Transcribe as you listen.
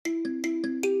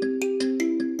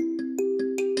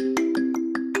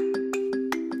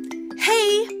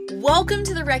Welcome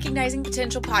to the Recognizing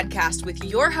Potential podcast with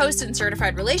your host and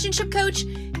certified relationship coach,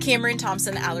 Cameron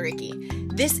Thompson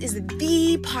Alaricki. This is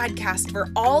the podcast for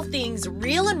all things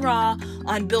real and raw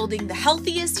on building the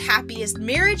healthiest, happiest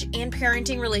marriage and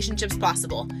parenting relationships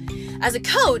possible. As a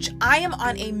coach, I am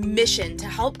on a mission to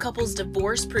help couples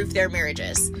divorce-proof their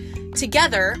marriages.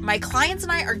 Together, my clients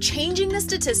and I are changing the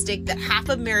statistic that half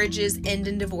of marriages end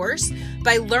in divorce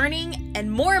by learning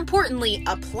and, more importantly,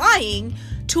 applying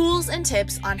tools and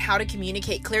tips on how to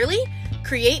communicate clearly,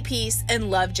 create peace, and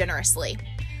love generously.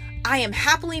 I am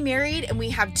happily married and we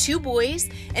have 2 boys,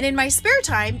 and in my spare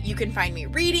time, you can find me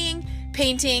reading,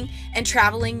 painting, and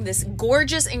traveling this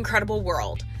gorgeous, incredible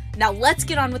world. Now let's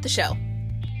get on with the show.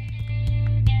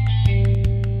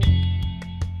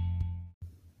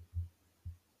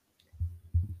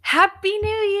 Happy New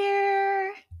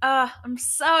Year! I'm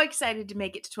so excited to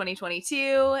make it to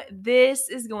 2022. This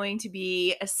is going to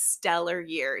be a stellar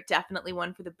year, definitely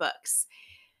one for the books.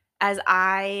 As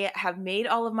I have made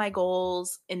all of my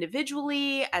goals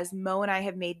individually, as Mo and I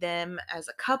have made them as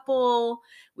a couple,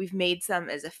 we've made some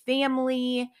as a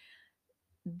family.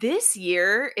 This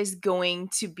year is going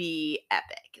to be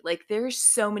epic. Like, there's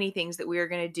so many things that we are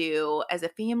going to do as a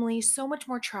family, so much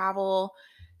more travel,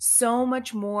 so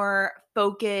much more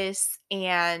focus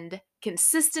and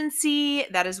consistency.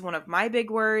 That is one of my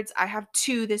big words. I have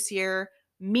 2 this year,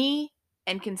 me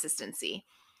and consistency.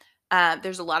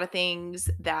 There's a lot of things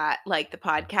that, like the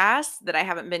podcast, that I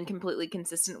haven't been completely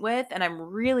consistent with, and I'm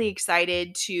really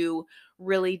excited to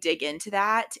really dig into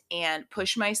that and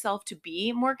push myself to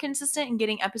be more consistent in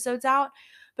getting episodes out.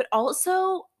 But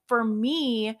also, for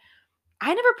me,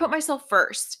 I never put myself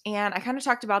first, and I kind of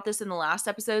talked about this in the last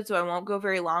episode, so I won't go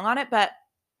very long on it, but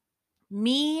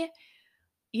me,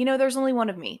 there's only one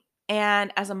of me.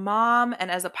 And as a mom and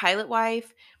as a pilot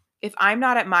wife, if I'm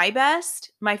not at my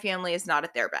best, my family is not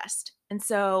at their best. And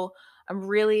so I'm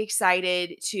really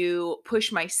excited to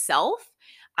push myself,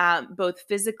 both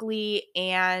physically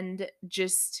and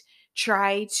just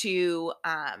try to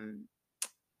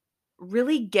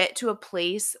really get to a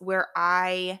place where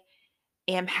I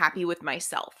am happy with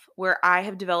myself, where I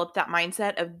have developed that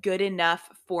mindset of good enough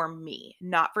for me,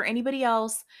 not for anybody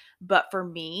else, but for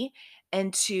me,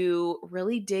 and to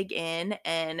really dig in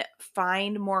and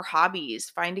find more hobbies,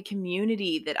 find a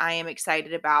community that I am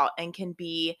excited about and can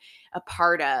be a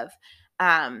part of.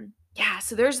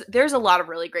 So there's a lot of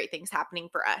really great things happening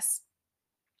for us.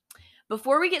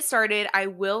 Before we get started, I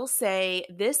will say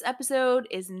this episode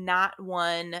is not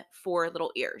one for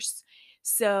little ears.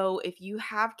 So if you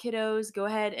have kiddos, go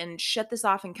ahead and shut this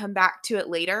off and come back to it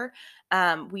later.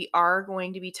 We are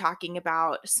going to be talking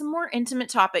about some more intimate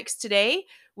topics today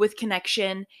with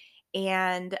connection.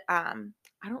 And I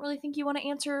don't really think you want to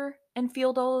answer and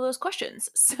field all of those questions.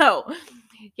 So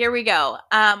here we go.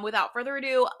 Without further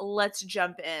ado, let's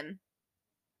jump in.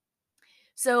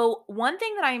 So one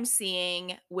thing that I'm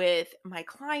seeing with my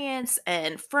clients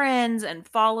and friends and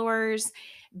followers,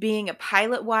 being a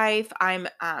pilot wife, I'm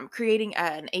creating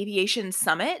an aviation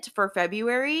summit for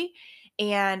February,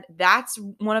 and that's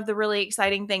one of the really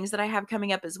exciting things that I have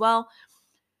coming up as well.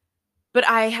 But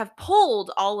I have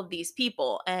polled all of these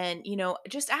people and,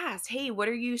 just asked, hey, what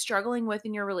are you struggling with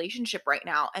in your relationship right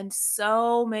now? And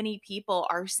so many people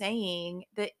are saying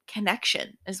that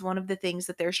connection is one of the things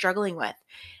that they're struggling with.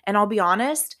 And I'll be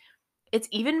honest, it's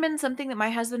even been something that my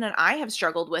husband and I have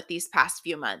struggled with these past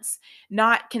few months.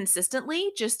 Not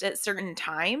consistently, just at certain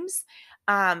times.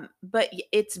 But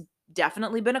it's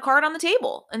definitely been a card on the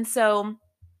table. And so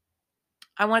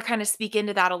I want to kind of speak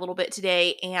into that a little bit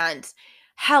today and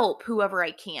help whoever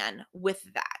I can with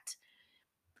that.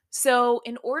 So,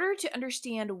 in order to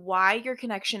understand why your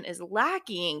connection is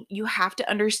lacking, you have to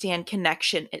understand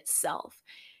connection itself.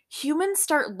 Humans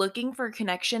start looking for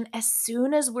connection as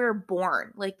soon as we're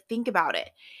born. Like, think about it.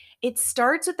 It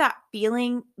starts with that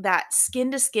feeling, that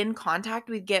skin to skin contact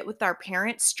we get with our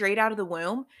parents straight out of the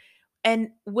womb. And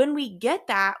when we get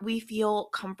that, we feel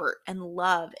comfort and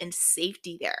love and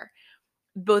safety there,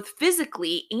 both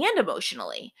physically and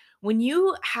emotionally. When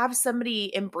you have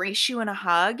somebody embrace you in a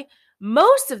hug,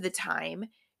 most of the time,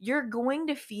 you're going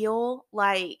to feel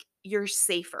like you're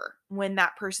safer when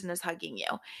that person is hugging you.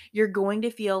 You're going to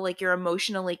feel like you're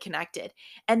emotionally connected.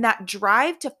 And that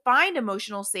drive to find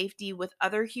emotional safety with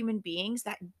other human beings,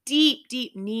 that deep,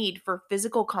 deep need for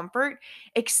physical comfort,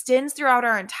 extends throughout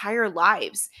our entire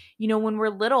lives. When we're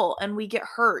little and we get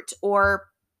hurt or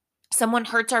someone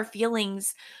hurts our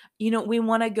feelings, we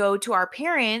want to go to our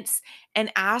parents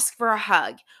and ask for a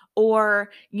hug. Or,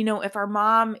 if our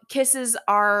mom kisses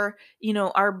our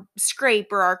scrape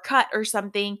or our cut or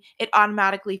something, it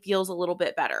automatically feels a little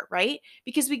bit better, right?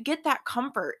 Because we get that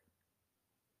comfort.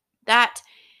 That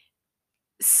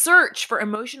search for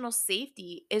emotional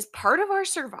safety is part of our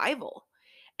survival.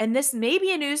 And this may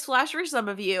be a newsflash for some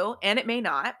of you, and it may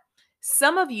not.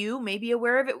 Some of you may be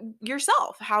aware of it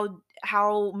yourself,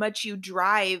 how much you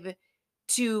drive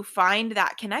to find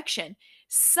that connection.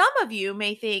 Some of you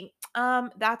may think,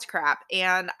 that's crap,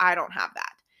 and I don't have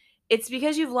that. It's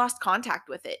because you've lost contact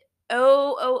with it.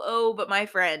 Oh, but my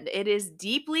friend, it is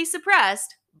deeply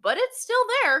suppressed, but it's still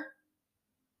there.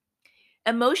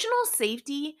 Emotional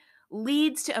safety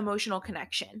leads to emotional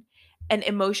connection, and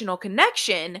emotional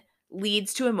connection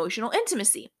leads to emotional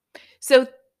intimacy. So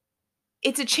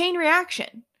it's a chain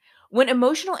reaction. When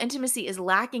emotional intimacy is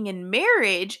lacking in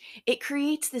marriage, it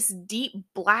creates this deep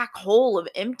black hole of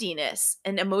emptiness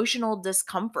and emotional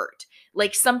discomfort,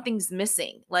 like something's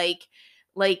missing, like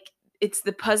it's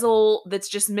the puzzle that's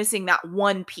just missing that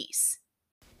one piece.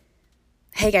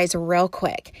 Hey guys, real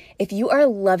quick. If you are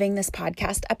loving this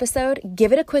podcast episode,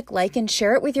 give it a quick like and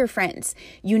share it with your friends.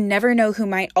 You never know who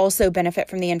might also benefit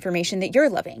from the information that you're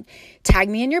loving. Tag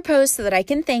me in your post so that I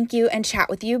can thank you and chat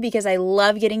with you because I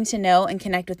love getting to know and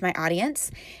connect with my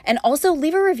audience. And also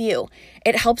leave a review.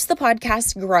 It helps the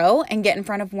podcast grow and get in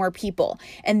front of more people.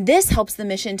 And this helps the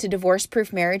mission to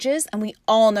divorce-proof marriages, and we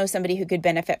all know somebody who could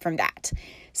benefit from that.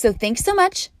 So thanks so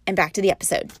much, and back to the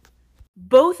episode.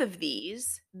 Both of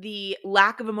these, the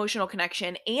lack of emotional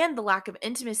connection and the lack of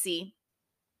intimacy,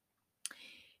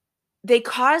 they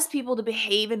cause people to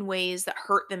behave in ways that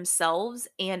hurt themselves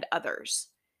and others.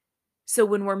 So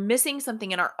when we're missing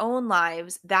something in our own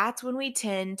lives, that's when we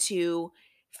tend to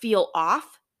feel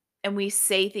off and we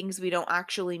say things we don't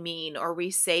actually mean, or we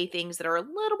say things that are a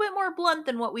little bit more blunt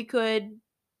than what we could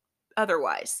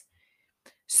otherwise.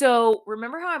 So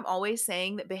remember how I'm always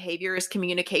saying that behavior is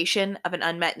communication of an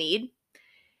unmet need?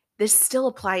 This still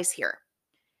applies here.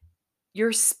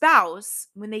 Your spouse,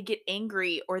 when they get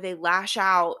angry or they lash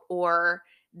out or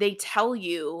they tell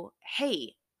you,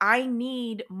 hey, I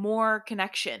need more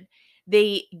connection,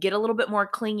 they get a little bit more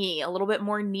clingy, a little bit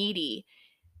more needy.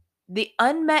 The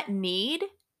unmet need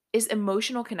is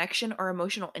emotional connection or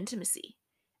emotional intimacy.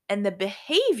 And the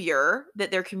behavior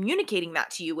that they're communicating that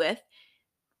to you with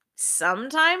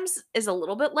sometimes is a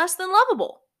little bit less than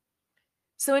lovable.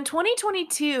 So in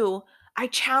 2022, I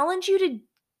challenge you to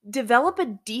develop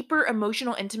a deeper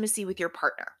emotional intimacy with your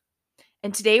partner.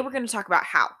 And today we're going to talk about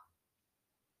how.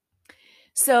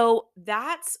 So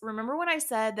remember when I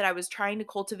said that I was trying to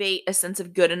cultivate a sense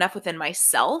of good enough within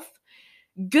myself?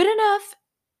 Good enough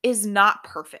is not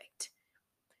perfect.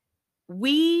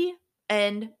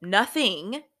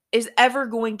 Nothing is ever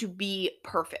going to be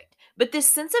perfect. But this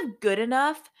sense of good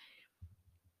enough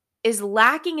is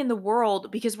lacking in the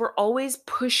world because we're always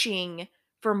pushing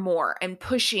for more and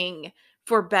pushing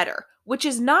for better, which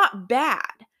is not bad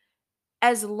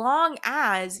as long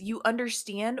as you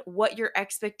understand what your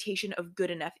expectation of good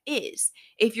enough is.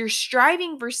 If you're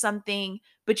striving for something,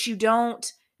 but you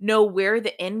don't know where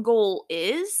the end goal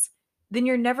is, then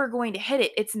you're never going to hit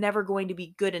it. It's never going to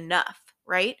be good enough,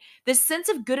 right? The sense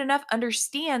of good enough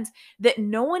understands that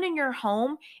no one in your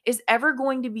home is ever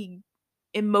going to be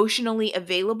emotionally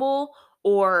available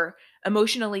or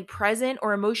emotionally present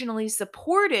or emotionally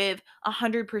supportive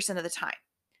 100% of the time.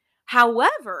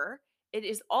 However, it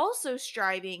is also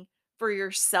striving for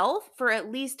yourself for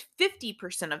at least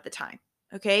 50% of the time.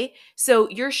 Okay? So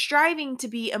you're striving to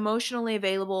be emotionally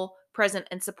available, present,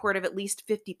 and supportive at least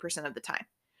 50% of the time.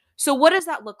 So what does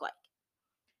that look like?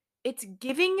 It's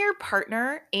giving your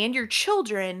partner and your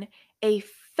children a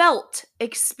felt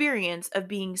experience of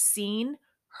being seen,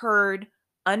 heard,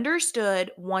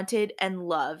 understood, wanted, and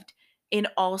loved in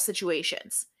all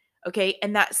situations. Okay?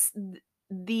 And that's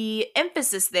the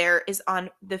emphasis there is on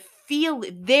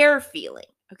their feeling.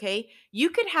 Okay? You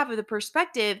could have the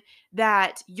perspective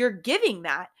that you're giving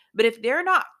that, but if they're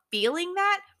not feeling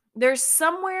that, there's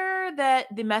somewhere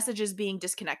that the message is being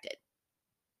disconnected,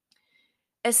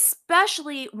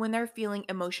 especially when they're feeling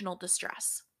emotional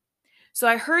distress. So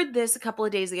I heard this a couple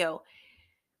of days ago.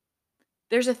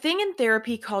 There's a thing in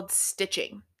therapy called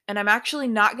stitching, and I'm actually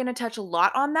not going to touch a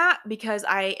lot on that because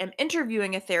I am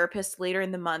interviewing a therapist later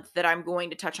in the month that I'm going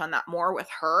to touch on that more with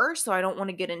her. So I don't want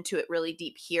to get into it really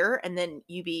deep here and then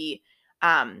you be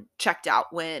checked out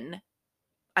when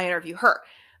I interview her.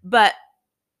 But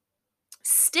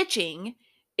stitching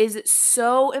is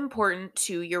so important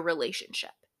to your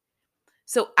relationship.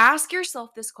 So ask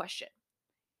yourself this question.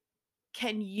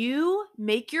 Can you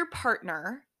make your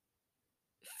partner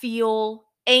feel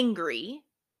angry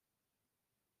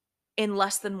in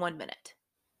less than 1 minute?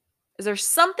 Is there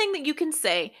something that you can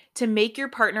say to make your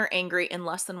partner angry in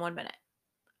less than 1 minute?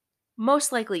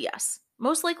 Most likely, yes.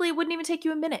 Most likely, it wouldn't even take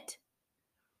you a minute.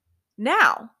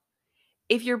 Now,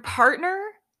 If your partner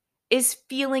is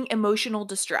feeling emotional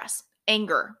distress,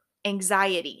 anger,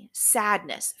 anxiety,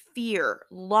 sadness, fear,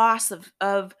 loss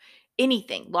of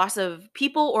anything, loss of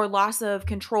people or loss of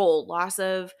control, loss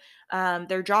of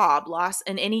their job, loss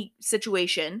in any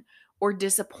situation, or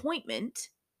disappointment,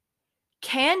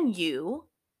 can you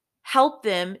help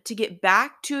them to get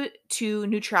back to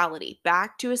neutrality,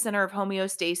 back to a center of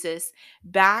homeostasis,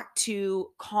 back to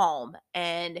calm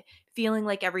and feeling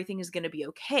like everything is going to be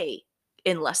okay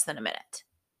in less than a minute?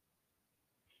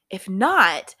 If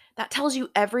not, that tells you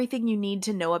everything you need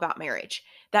to know about marriage.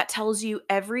 That tells you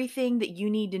everything that you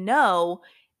need to know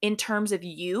in terms of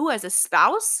you as a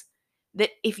spouse. That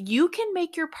if you can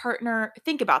make your partner,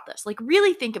 think about this, like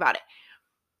really think about it.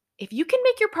 If you can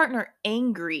make your partner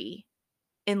angry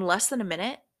in less than a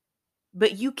minute,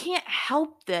 but you can't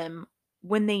help them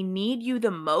when they need you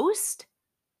the most,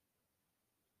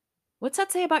 what's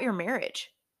that say about your marriage?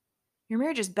 Your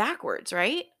marriage is backwards,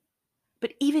 right?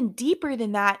 But even deeper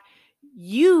than that,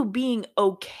 you being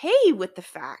okay with the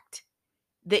fact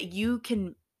that you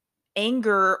can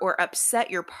anger or upset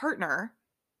your partner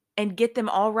and get them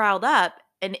all riled up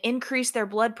and increase their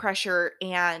blood pressure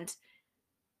and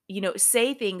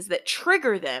say things that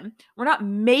trigger them. We're not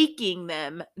making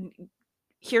them,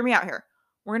 hear me out here.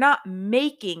 We're not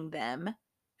making them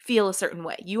feel a certain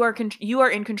way. You are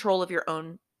in control of your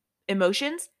own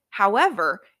emotions.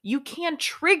 However, you can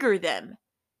trigger them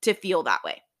to feel that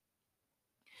way.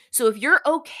 So if you're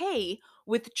okay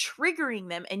with triggering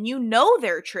them and you know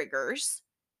their triggers,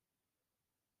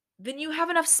 then you have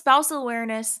enough spousal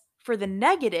awareness for the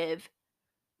negative,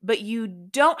 but you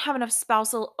don't have enough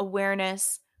spousal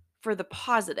awareness for the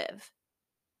positive.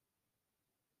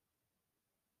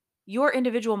 Your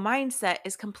individual mindset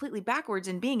is completely backwards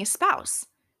in being a spouse.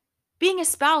 Being a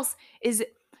spouse is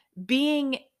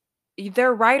being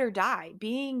their ride or die,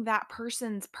 being that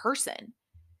person's person.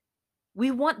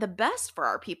 We want the best for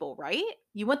our people, right?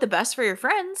 You want the best for your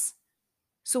friends.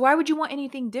 So why would you want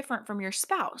anything different from your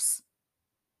spouse?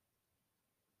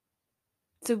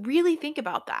 So really think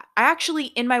about that. I actually,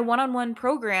 in my one-on-one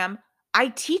program, I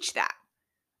teach that.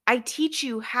 I teach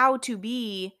you how to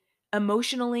be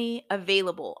emotionally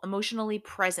available, emotionally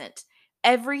present.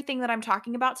 Everything that I'm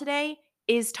talking about today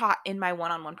is taught in my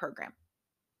one-on-one program.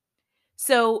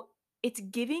 So it's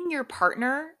giving your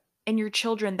partner and your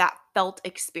children that felt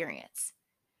experience.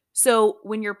 So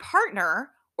when your partner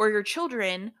or your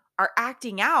children are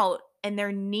acting out and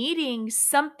they're needing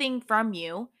something from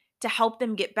you to help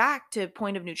them get back to a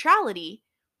point of neutrality,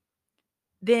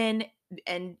 then,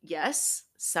 and yes,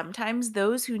 sometimes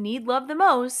those who need love the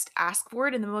most ask for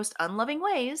it in the most unloving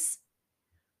ways.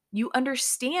 You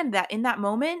understand that in that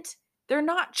moment, they're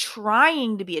not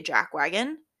trying to be a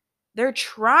jackwagon. They're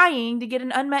trying to get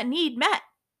an unmet need met.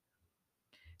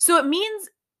 So it means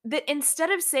that instead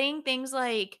of saying things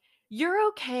like, you're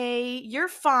okay, you're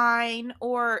fine,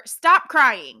 or stop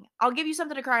crying, I'll give you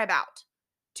something to cry about,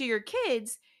 to your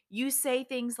kids, you say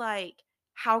things like,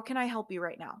 how can I help you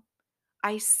right now?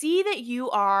 I see that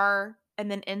you are, and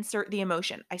then insert the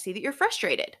emotion. I see that you're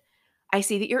frustrated. I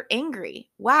see that you're angry.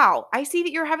 Wow, I see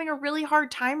that you're having a really hard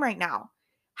time right now.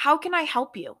 How can I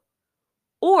help you?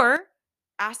 Or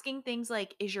asking things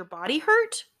like, is your body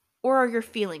hurt or are your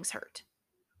feelings hurt?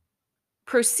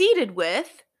 Proceeded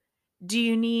with, do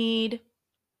you need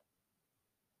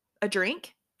a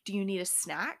drink? Do you need a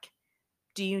snack?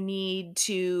 Do you need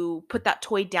to put that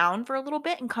toy down for a little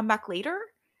bit and come back later?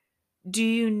 Do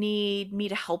you need me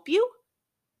to help you?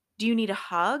 Do you need a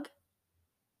hug?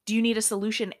 Do you need a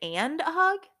solution and a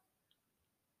hug?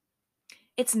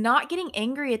 It's not getting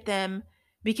angry at them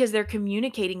because they're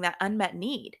communicating that unmet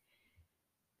need.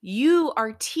 You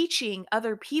are teaching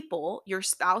other people, your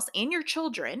spouse and your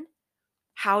children,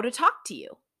 how to talk to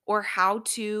you or how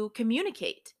to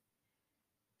communicate.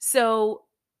 So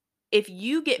if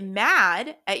you get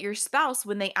mad at your spouse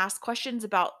when they ask questions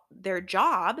about their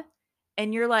job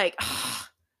and you're like, "Ugh,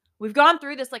 we've gone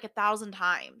through this like 1,000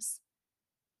 times,"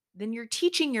 then you're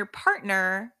teaching your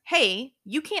partner, hey,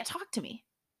 you can't talk to me.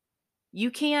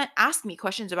 You can't ask me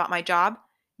questions about my job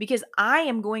because I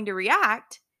am going to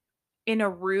react in a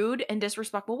rude and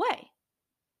disrespectful way.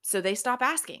 So they stop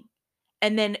asking.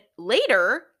 And then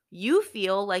later, you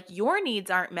feel like your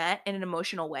needs aren't met in an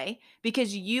emotional way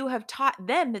because you have taught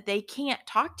them that they can't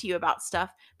talk to you about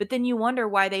stuff, but then you wonder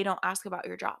why they don't ask about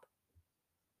your job.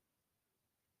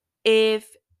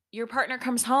 If your partner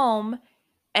comes home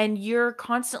and you're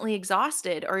constantly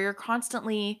exhausted or you're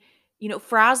constantly,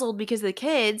 frazzled because of the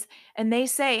kids and they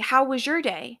say, "How was your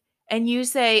day?" And you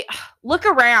say, "Look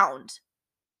around.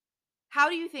 How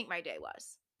do you think my day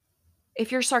was?" If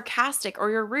you're sarcastic or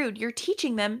you're rude, you're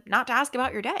teaching them not to ask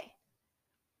about your day.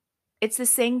 It's the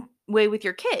same way with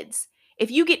your kids. If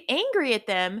you get angry at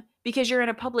them because you're in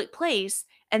a public place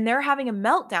and they're having a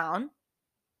meltdown,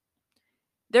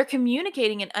 they're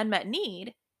communicating an unmet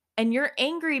need, and you're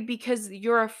angry because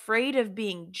you're afraid of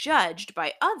being judged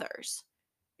by others.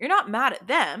 You're not mad at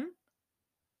them.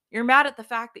 You're mad at the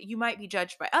fact that you might be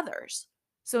judged by others.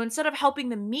 So instead of helping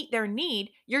them meet their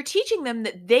need, you're teaching them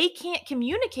that they can't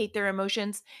communicate their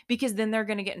emotions because then they're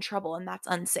going to get in trouble, and that's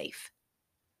unsafe.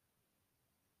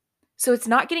 So it's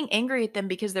not getting angry at them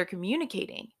because they're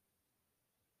communicating.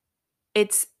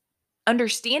 It's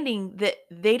understanding that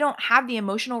they don't have the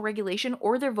emotional regulation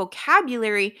or their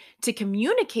vocabulary to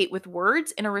communicate with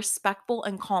words in a respectful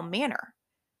and calm manner.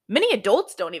 Many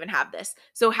adults don't even have this.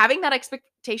 So having that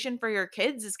expectation for your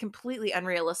kids is completely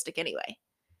unrealistic anyway.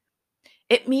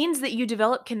 It means that you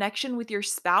develop connection with your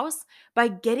spouse by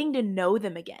getting to know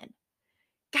them again.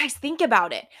 Guys, think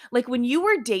about it. Like when you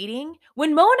were dating,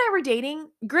 when Mo and I were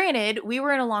dating, granted, we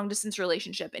were in a long distance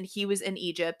relationship and he was in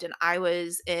Egypt and I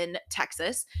was in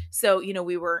Texas. So,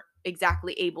 we weren't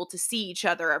exactly able to see each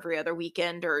other every other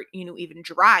weekend or, even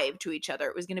drive to each other.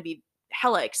 It was going to be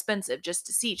hella expensive just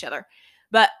to see each other.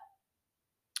 But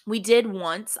we did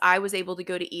once. I was able to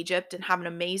go to Egypt and have an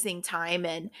amazing time.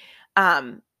 And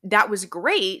that was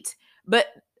great. But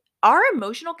our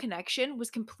emotional connection was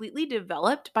completely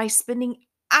developed by spending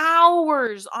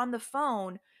hours on the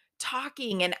phone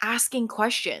talking and asking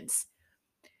questions.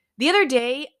 The other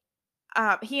day,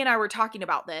 he and I were talking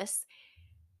about this,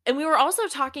 and we were also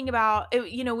talking about,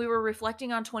 we were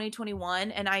reflecting on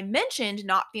 2021, and I mentioned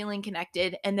not feeling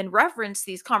connected and then referenced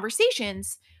these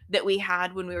conversations that we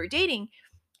had when we were dating.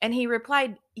 And he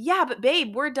replied, "Yeah, but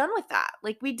babe, we're done with that.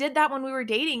 Like, we did that when we were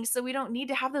dating, so we don't need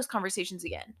to have those conversations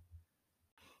again."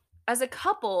 As a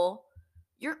couple,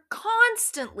 you're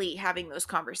constantly having those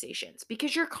conversations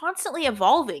because you're constantly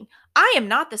evolving. I am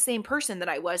not the same person that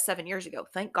I was 7 years ago.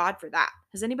 Thank God for that.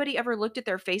 Has anybody ever looked at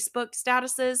their Facebook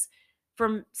statuses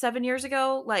from 7 years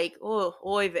ago? Like, oh,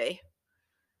 oy vey.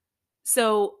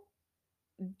 So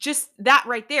just that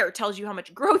right there tells you how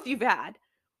much growth you've had.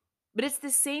 But it's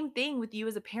the same thing with you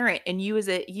as a parent, and you as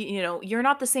you're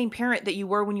not the same parent that you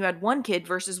were when you had one kid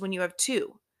versus when you have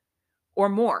two or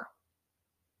more.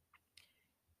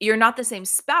 You're not the same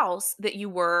spouse that you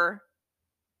were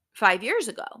 5 years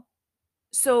ago.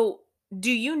 So,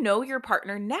 do you know your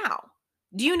partner now?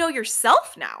 Do you know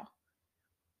yourself now?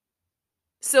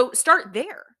 So, start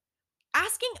there.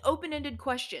 Asking open-ended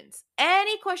questions.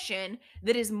 Any question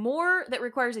that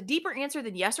requires a deeper answer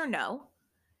than yes or no,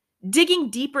 digging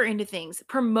deeper into things,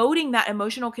 promoting that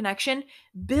emotional connection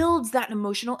builds that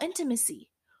emotional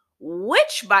intimacy,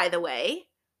 which, by the way,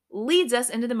 leads us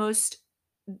into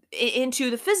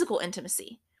the physical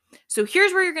intimacy. So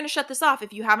here's where you're going to shut this off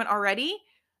if you haven't already,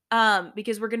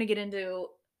 because we're going to get into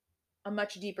a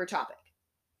much deeper topic.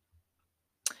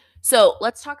 So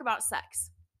let's talk about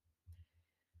sex.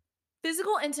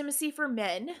 Physical intimacy for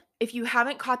men, if you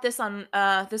haven't caught this on,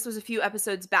 this was a few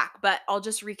episodes back, but I'll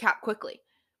just recap quickly.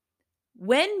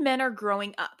 When men are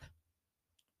growing up,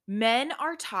 men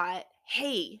are taught,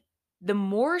 hey, the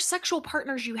more sexual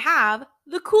partners you have,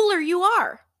 the cooler you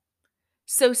are.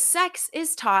 So sex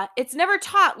is taught, it's never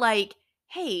taught like,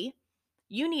 hey,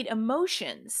 you need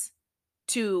emotions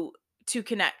to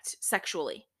connect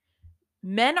sexually.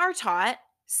 Men are taught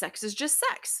sex is just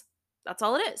sex. That's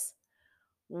all it is.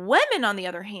 Women, on the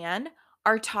other hand,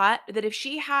 are taught that if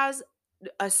she has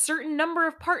a certain number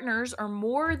of partners or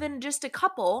more than just a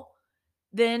couple,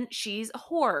 then she's a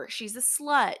whore, she's a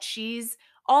slut, she's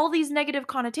all these negative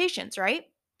connotations, right?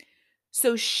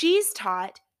 So she's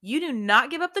taught you do not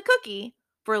give up the cookie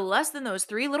for less than those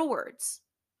 3 little words.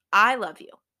 I love you.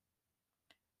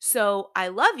 So I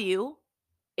love you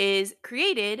is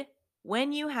created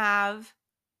when you have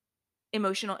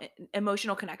emotional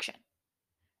connection.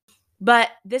 But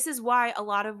this is why a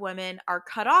lot of women are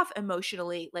cut off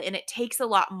emotionally, and it takes a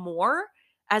lot more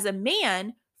as a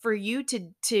man for you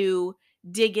to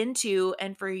dig into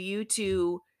and for you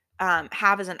to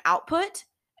have as an output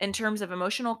in terms of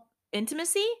emotional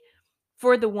intimacy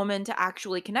for the woman to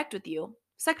actually connect with you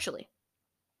sexually.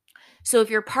 So if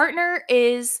your partner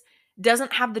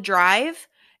doesn't have the drive,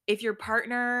 if your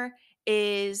partner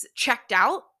is checked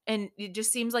out and it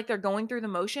just seems like they're going through the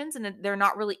motions and they're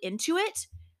not really into it,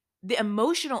 the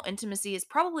emotional intimacy is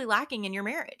probably lacking in your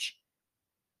marriage.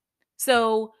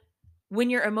 So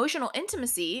when your emotional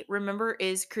intimacy, remember,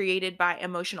 is created by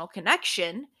emotional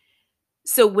connection,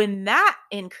 so when that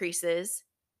increases,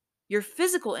 your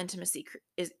physical intimacy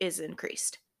is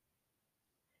increased.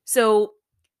 So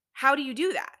how do you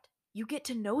do that? You get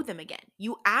to know them again.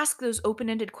 You ask those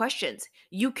open-ended questions.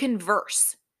 You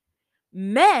converse.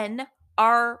 Men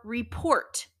are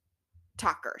report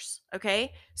talkers.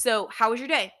 Okay. So, how was your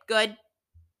day? Good.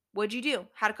 What'd you do?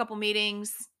 Had a couple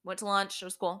meetings, went to lunch, it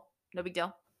was cool. No big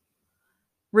deal.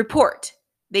 Report.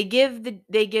 They give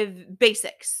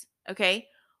basics. Okay.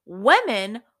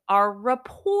 Women are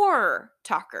rapport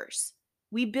talkers.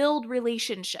 We build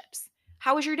relationships.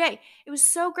 How was your day? It was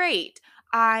so great.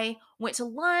 I went to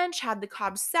lunch, had the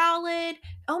Cobb salad.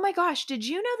 Oh my gosh, did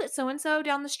you know that so and so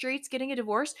down the street's getting a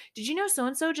divorce? Did you know so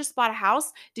and so just bought a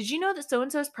house? Did you know that so and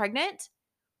so's pregnant?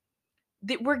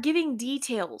 That we're giving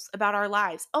details about our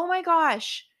lives. Oh my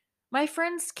gosh, my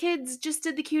friend's kids just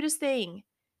did the cutest thing.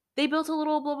 They built a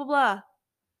little blah, blah, blah.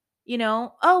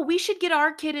 Oh, we should get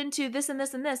our kid into this and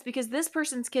this and this because this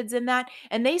person's kid's in that.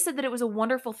 And they said that it was a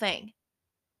wonderful thing.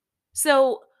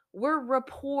 So we're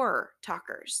rapport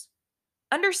talkers.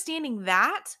 Understanding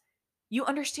that, you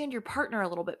understand your partner a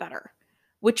little bit better,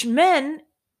 which men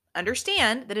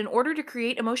understand that in order to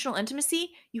create emotional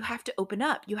intimacy, you have to open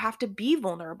up, you have to be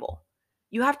vulnerable.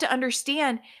 You have to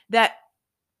understand that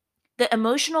the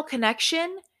emotional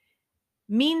connection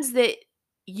means that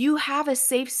you have a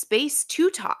safe space to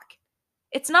talk.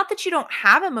 It's not that you don't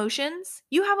have emotions.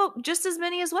 You have just as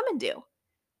many as women do.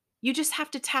 You just have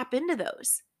to tap into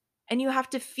those and you have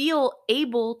to feel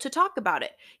able to talk about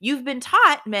it. You've been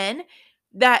taught, men,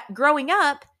 that growing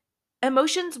up,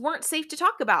 emotions weren't safe to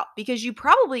talk about because you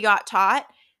probably got taught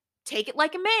take it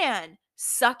like a man,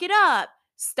 suck it up,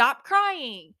 stop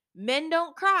crying. Men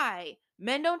don't cry.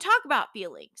 Men don't talk about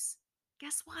feelings.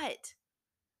 Guess what?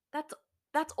 That's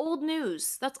that's old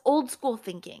news. That's old school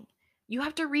thinking. You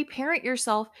have to reparent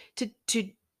yourself to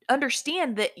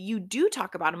understand that you do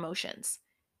talk about emotions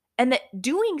and that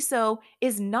doing so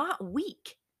is not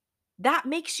weak. That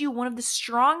makes you one of the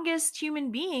strongest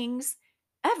human beings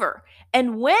ever.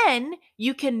 And when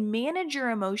you can manage your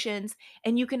emotions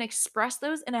and you can express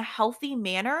those in a healthy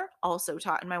manner, also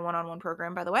taught in my one-on-one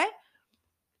program, by the way,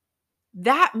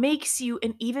 that makes you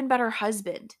an even better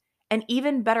husband, an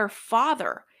even better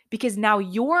father, because now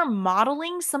you're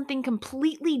modeling something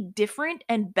completely different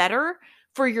and better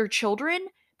for your children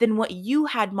than what you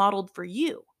had modeled for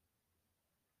you.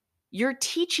 You're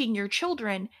teaching your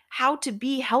children how to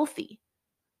be healthy,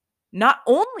 not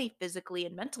only physically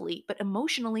and mentally, but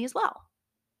emotionally as well.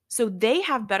 So they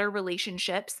have better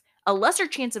relationships, a lesser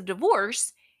chance of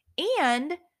divorce,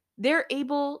 and they're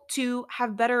able to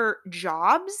have better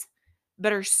jobs,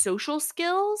 better social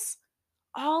skills,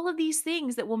 all of these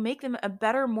things that will make them a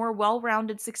better, more well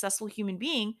rounded, successful human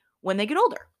being when they get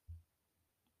older.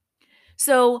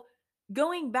 So,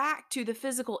 going back to the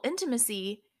physical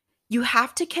intimacy, you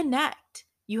have to connect.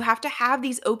 You have to have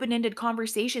these open ended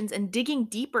conversations and digging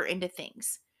deeper into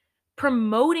things.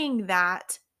 Promoting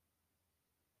that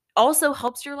also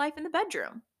helps your life in the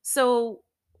bedroom. So,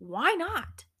 why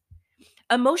not?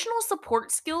 Emotional support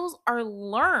skills are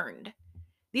learned.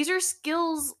 These are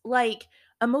skills like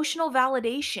emotional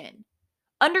validation,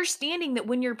 understanding that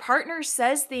when your partner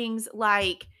says things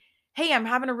like, hey, I'm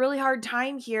having a really hard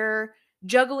time here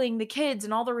juggling the kids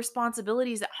and all the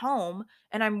responsibilities at home,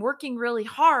 and I'm working really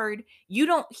hard, you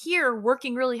don't hear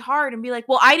working really hard and be like,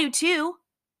 well, I do too.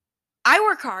 I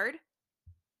work hard.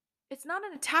 It's not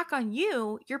an attack on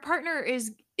you. Your partner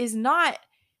is not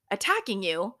attacking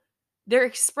you. They're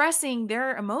expressing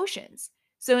their emotions.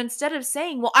 So instead of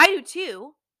saying, well, I do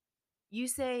too, you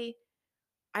say,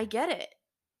 I get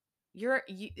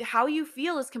it. How you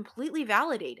feel is completely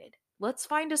validated. Let's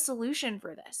find a solution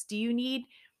for this. Do you need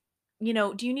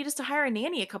us to hire a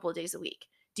nanny a couple of days a week?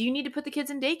 Do you need to put the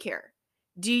kids in daycare?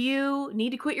 Do you need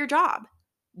to quit your job?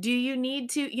 Do you need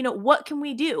to, what can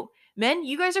we do? Men,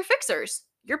 you guys are fixers.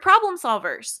 You're problem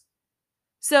solvers.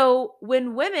 So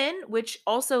when women, which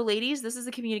also ladies, this is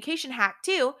a communication hack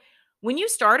too, when you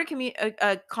start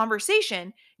a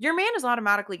conversation, your man is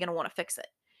automatically going to want to fix it.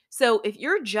 So if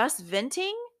you're just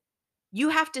venting, you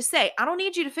have to say, I don't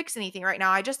need you to fix anything right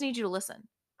now. I just need you to listen.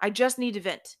 I just need to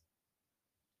vent.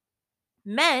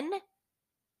 Men,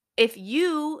 if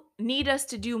you need us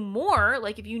to do more,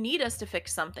 like if you need us to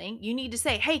fix something, you need to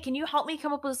say, hey, can you help me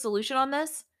come up with a solution on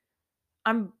this?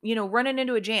 I'm, running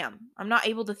into a jam. I'm not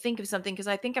able to think of something because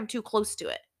I think I'm too close to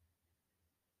it,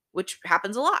 which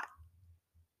happens a lot.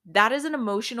 That is an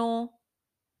emotional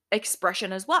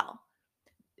expression as well.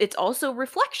 It's also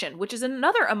reflection, which is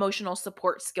another emotional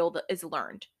support skill that is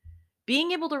learned.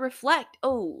 Being able to reflect,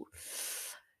 oh,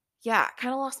 yeah,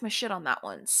 kind of lost my shit on that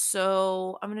one.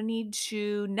 So I'm going to need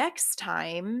to next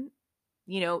time,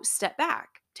 step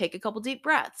back, take a couple deep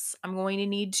breaths. I'm going to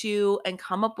need to and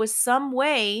come up with some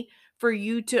way for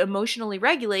you to emotionally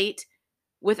regulate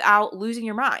without losing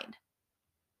your mind.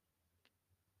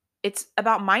 It's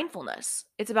about mindfulness.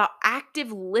 It's about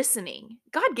active listening.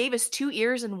 God gave us 2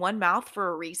 ears and one mouth for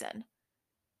a reason.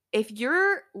 If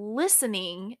you're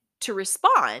listening to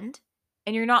respond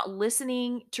and you're not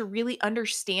listening to really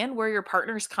understand where your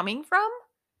partner's coming from,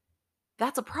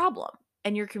 that's a problem.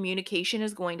 And your communication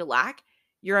is going to lack.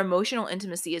 Your emotional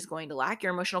intimacy is going to lack.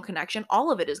 Your emotional connection,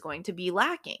 all of it is going to be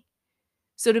lacking.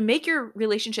 So, to make your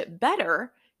relationship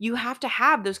better, you have to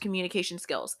have those communication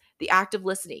skills, the active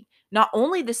listening, not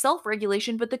only the self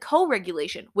regulation, but the co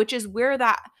regulation, which is where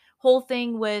that whole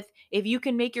thing with if you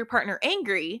can make your partner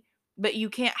angry, but you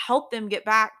can't help them get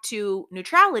back to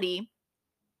neutrality,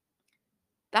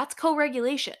 that's co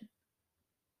regulation.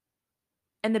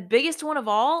 And the biggest one of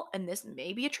all, and this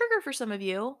may be a trigger for some of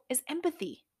you, is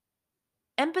empathy.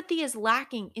 Empathy is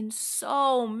lacking in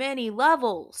so many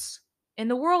levels in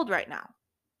the world right now.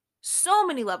 So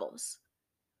many levels.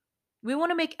 We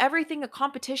want to make everything a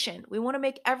competition. We want to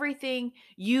make everything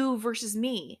you versus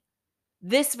me,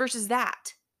 this versus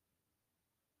that.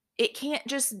 It can't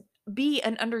just be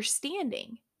an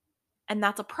understanding, and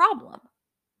that's a problem.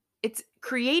 It's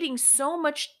creating so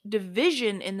much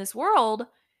division in this world.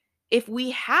 If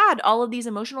we had all of these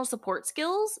emotional support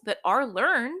skills that are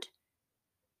learned,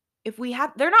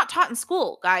 they're not taught in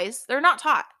school, guys. They're not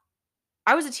taught.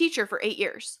 I was a teacher for 8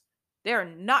 years. They're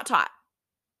not taught.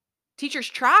 Teachers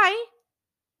try.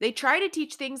 They try to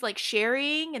teach things like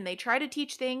sharing, and they try to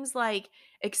teach things like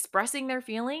expressing their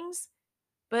feelings,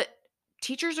 but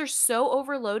teachers are so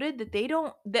overloaded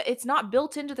that it's not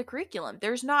built into the curriculum.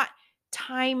 There's not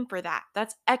time for that.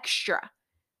 That's extra.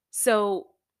 So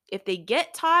if they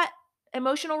get taught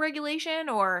emotional regulation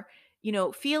or,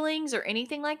 feelings or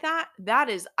anything like that, that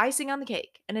is icing on the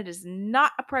cake, and it is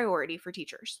not a priority for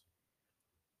teachers,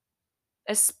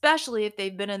 especially if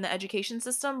they've been in the education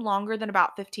system longer than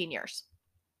about 15 years.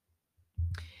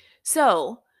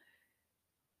 So,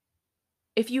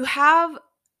 if you have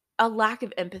a lack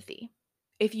of empathy,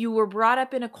 if you were brought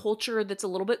up in a culture that's a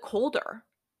little bit colder,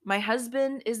 my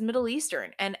husband is Middle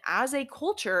Eastern, and as a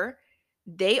culture,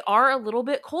 they are a little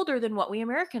bit colder than what we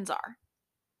Americans are.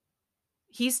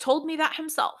 He's told me that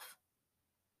himself.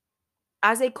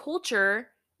 As a culture,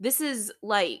 this is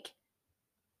like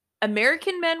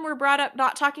American men were brought up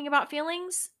not talking about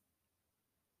feelings.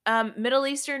 Middle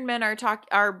Eastern men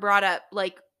are brought up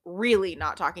like really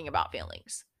not talking about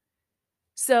feelings.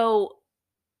 So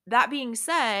that being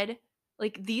said,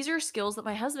 like these are skills that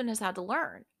my husband has had to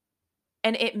learn.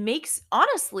 And it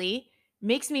honestly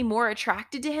makes me more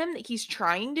attracted to him that he's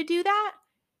trying to do that,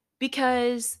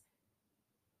 because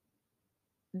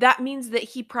that means that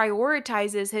he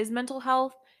prioritizes his mental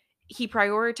health. He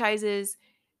prioritizes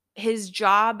his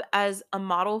job as a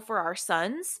model for our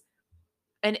sons.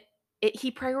 And he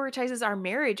prioritizes our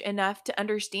marriage enough to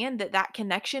understand that that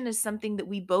connection is something that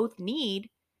we both need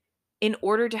in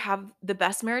order to have the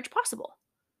best marriage possible.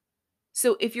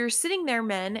 So if you're sitting there,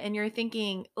 men, and you're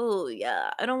thinking, oh,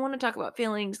 yeah, I don't want to talk about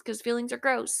feelings because feelings are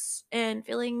gross and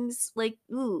feelings like,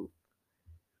 ooh,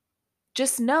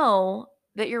 just know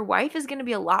that your wife is going to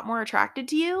be a lot more attracted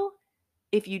to you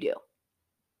if you do.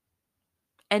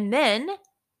 And then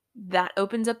that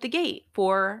opens up the gate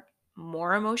for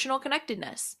more emotional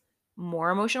connectedness,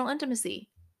 more emotional intimacy,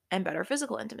 and better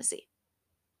physical intimacy.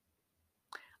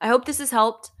 I hope this has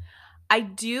helped. I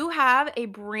do have a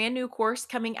brand new course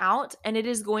coming out, and it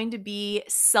is going to be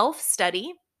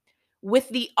self-study with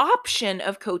the option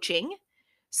of coaching.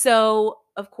 So,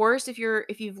 of course, if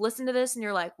you've listened to this and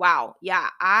you're like, "Wow, yeah,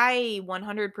 I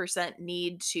 100%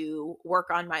 need to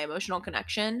work on my emotional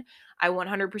connection. I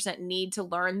 100% need to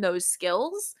learn those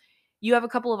skills." You have a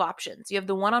couple of options. You have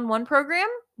the one-on-one program,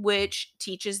 which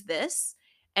teaches this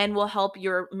and will help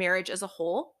your marriage as a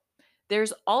whole.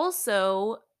 There's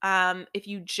also if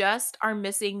you just are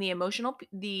missing the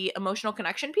emotional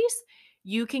connection piece,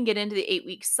 you can get into the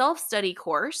 8-week self-study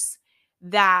course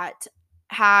that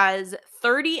has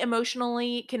 30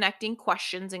 emotionally connecting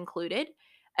questions included,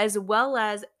 as well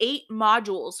as 8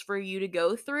 modules for you to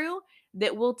go through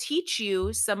that will teach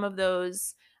you some of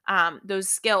those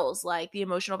skills like the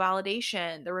emotional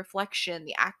validation, the reflection,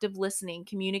 the active listening,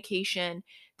 communication,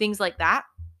 things like that.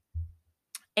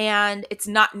 And it's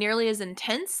not nearly as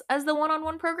intense as the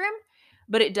one-on-one program,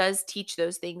 but it does teach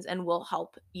those things and will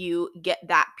help you get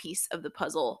that piece of the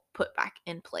puzzle put back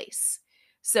in place.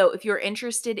 So if you're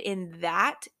interested in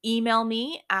that, email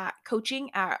me at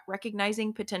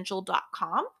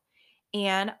coaching@recognizingpotential.com,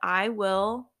 and I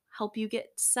will help you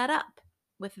get set up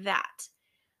with that.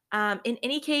 In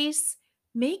any case,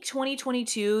 make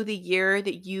 2022 the year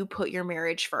that you put your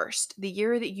marriage first, the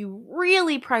year that you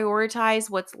really prioritize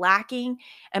what's lacking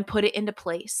and put it into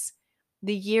place,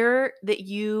 the year that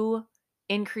you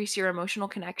increase your emotional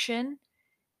connection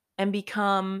and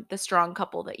become the strong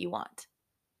couple that you want.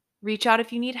 Reach out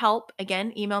if you need help.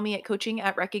 Again, email me at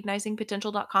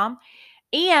coaching@recognizingpotential.com,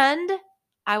 and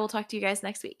I will talk to you guys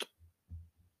next week.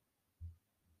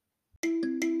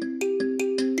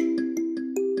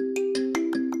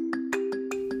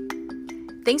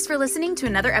 Thanks for listening to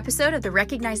another episode of the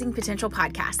Recognizing Potential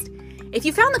podcast. If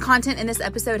you found the content in this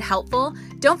episode helpful,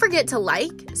 don't forget to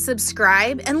like,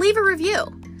 subscribe, and leave a review.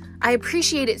 I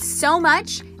appreciate it so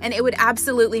much, and it would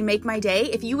absolutely make my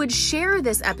day if you would share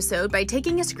this episode by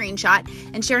taking a screenshot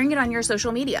and sharing it on your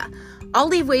social media. I'll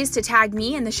leave ways to tag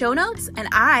me in the show notes, and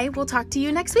I will talk to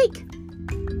you next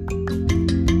week.